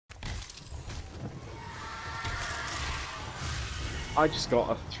I just got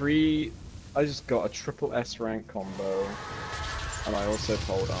a triple S rank combo, and I also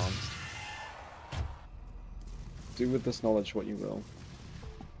pole danced. Do with this knowledge what you will.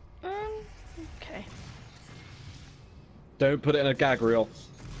 Okay. Don't put it in a gag reel.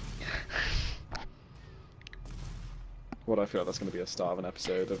 What, I feel like that's going to be a start of an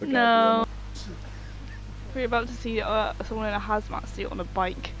episode of a gag reel. We're about to see someone in a hazmat suit on a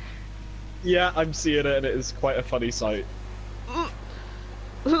bike. Yeah, I'm seeing it, and it is quite a funny sight.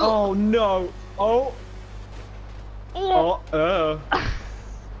 Oh no! Oh!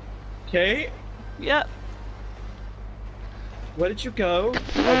 Kate? Yep. Where did you go? Oh,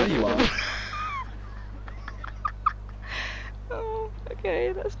 there you are. Oh,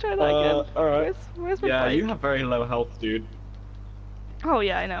 okay, let's try that again. Alright. Where's my Yeah, bike? you have very low health, dude. Oh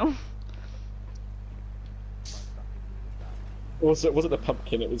yeah, I know. Also, it wasn't a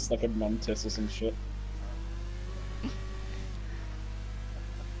pumpkin, it was like a mantis or some shit.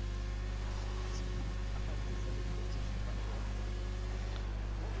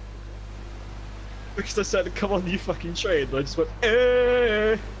 Because I said, come on, you fucking train, and I just went,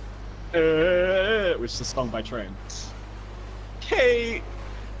 which is a song by Train. Kate!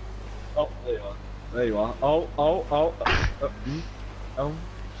 Oh, there you are. There you are.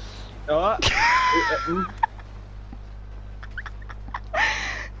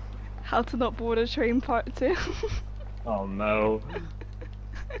 How to not board a train part 2. Oh no.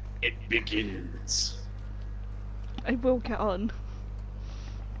 It begins. I will get on.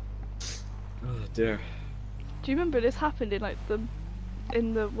 Oh dear. Do you remember this happened in like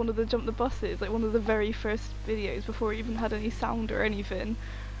one of the Jump the Buses, like one of the very first videos before it even had any sound or anything?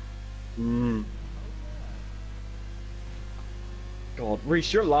 God,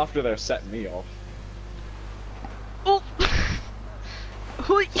 Reese, your laughter there set me off. Oh!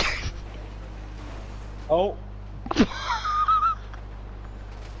 Hoi! Oh!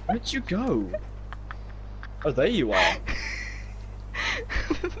 Where'd you go? Oh, there you are.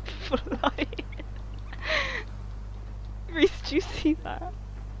 Fly. Reese, did you see that?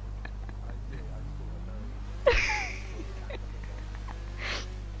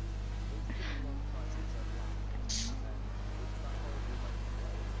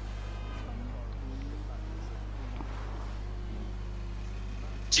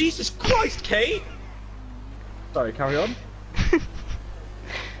 Jesus Christ, Kate! Sorry, carry on.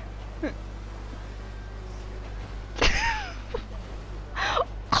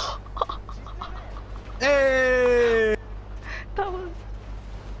 Hey! That was...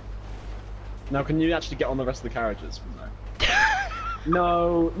 Now, can you actually get on the rest of the carriages from there?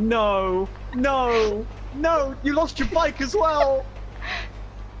 No, no, no, no! You lost your bike as well!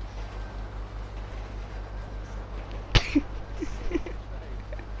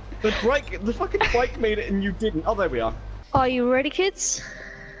 The fucking bike made it and you didn't. Oh, there we are. Are you ready, kids?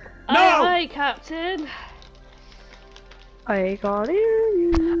 No! Aye, Captain. I got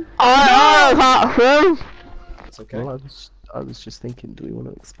you. It's okay. Well, I was just thinking, do we want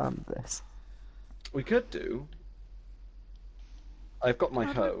to expand this? We could do. I've got my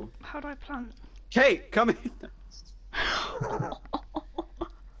hoe. How do I plant? Kate, come in!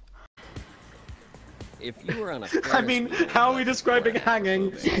 If you were on a I mean, how are we describing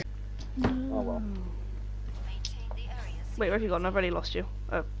hanging? Oh well. Wait, where have you gone? I've already lost you.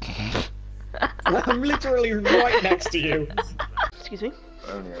 Oh. I'm literally right next to you. Excuse me.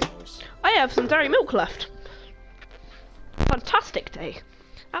 I have some dairy milk left. Fantastic day.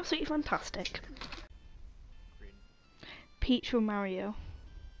 Absolutely fantastic. Peach or Mario?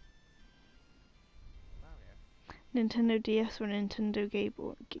 Nintendo DS or Nintendo Game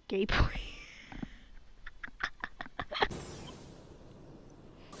Boy? Game Boy.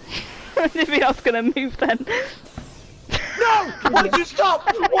 Maybe I was gonna move then. No! Why did you stop?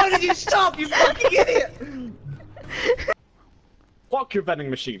 Why did you stop, you fucking idiot? Fuck your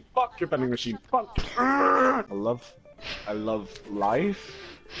vending machine. Fuck your vending machine. Fuck. I love life.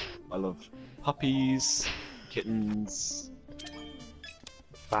 I love puppies, kittens,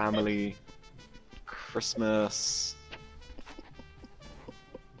 family, Christmas.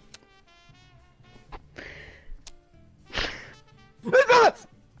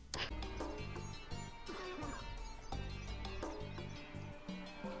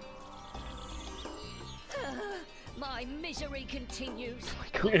 My misery continues.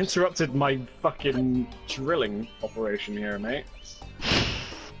 You interrupted my fucking drilling operation here, mate.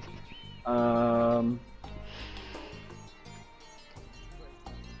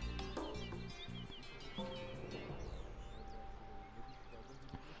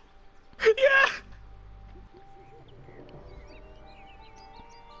 Yeah!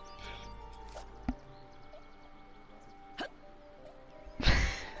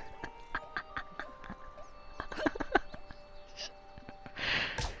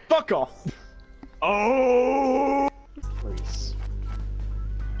 fuck off! Oh! Please.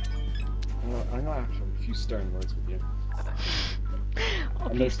 I'm gonna have a few stern words with you.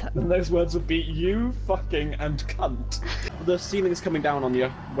 Oh, And please those words would be you, fucking, and cunt. The ceiling's coming down on you.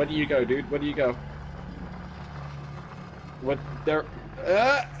 Where do you go, dude? Where do you go? What? There.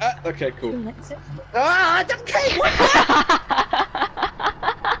 Okay, cool. Ah, okay, what?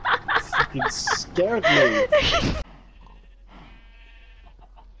 Fucking scared me.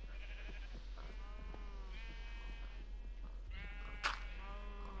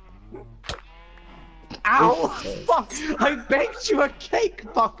 Ow! Fuck! I baked you a cake,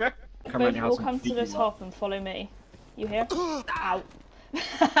 fucker! Come around your house Both will come to the top and follow me. You hear? Ow.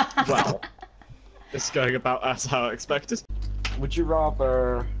 Well, it's going about as how I expected. Would you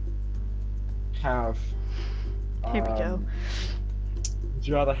rather have... Here we go. Would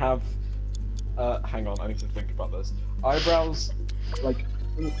you rather have... hang on, I need to think about this. Eyebrows, like,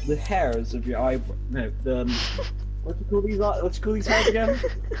 the hairs of your eyebrow... No, the... What do you call these? What do you call these hairs again?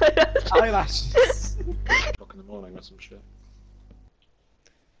 Eyelashes. O'clock in the morning or some shit.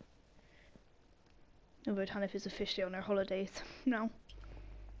 Although Tanif is officially on her holidays now.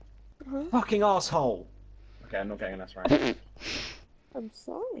 Fucking asshole. Okay, I'm not getting this right. I'm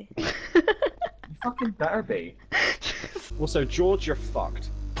sorry. You fucking better be. Also, George, you're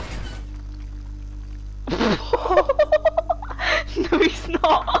fucked. No, he's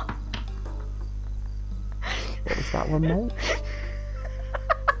not. What was that one, mate?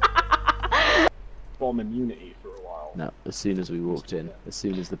 Bomb immunity for a while. No, as soon as we walked in, as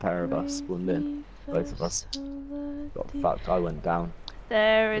soon as the pair of us were in, both of us got fucked, I went down.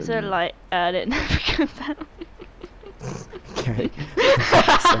 There is a light and it never goes out. Okay.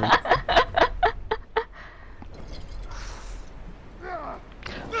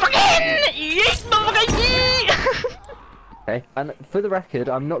 Okay, and for the record,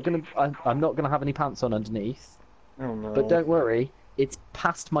 I'm not gonna have any pants on underneath. Oh no. But don't worry, it's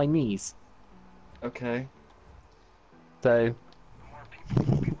past my knees. Okay. So,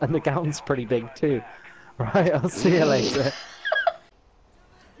 and the gown's pretty big too. Right, I'll see you later.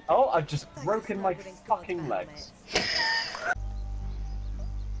 Oh, I've just broken my fucking legs.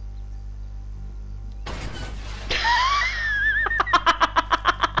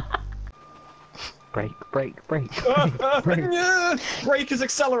 Break, break, break. Brake is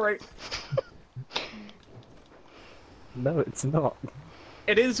accelerate. No, it's not.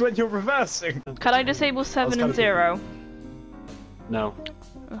 It is when you're reversing. Can I disable 7 and 0? No.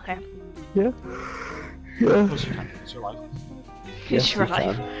 Okay. Yeah. Yeah. It's your life. It's your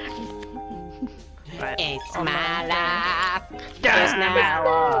life. It's my life. There's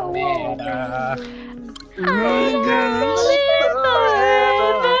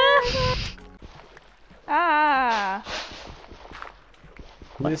Ah!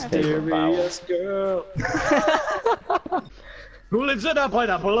 Mysterious girl. Who lives in a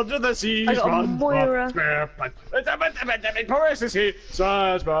pineapple under the sea? I got a Moira. It's a Paris is he.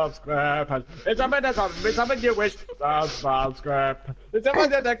 SpongeBob SquarePants. It's a you wish. SpongeBob SquarePants. It's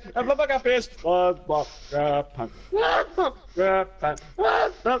a fish. SpongeBob SquarePants.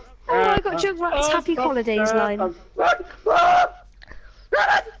 Oh, I got Jugrat's Happy Holidays line.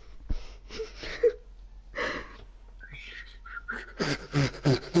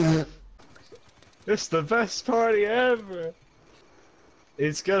 It's the best party ever.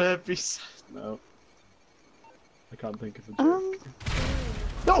 It's gonna be. No. I can't think of a joke.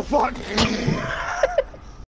 Oh fuck!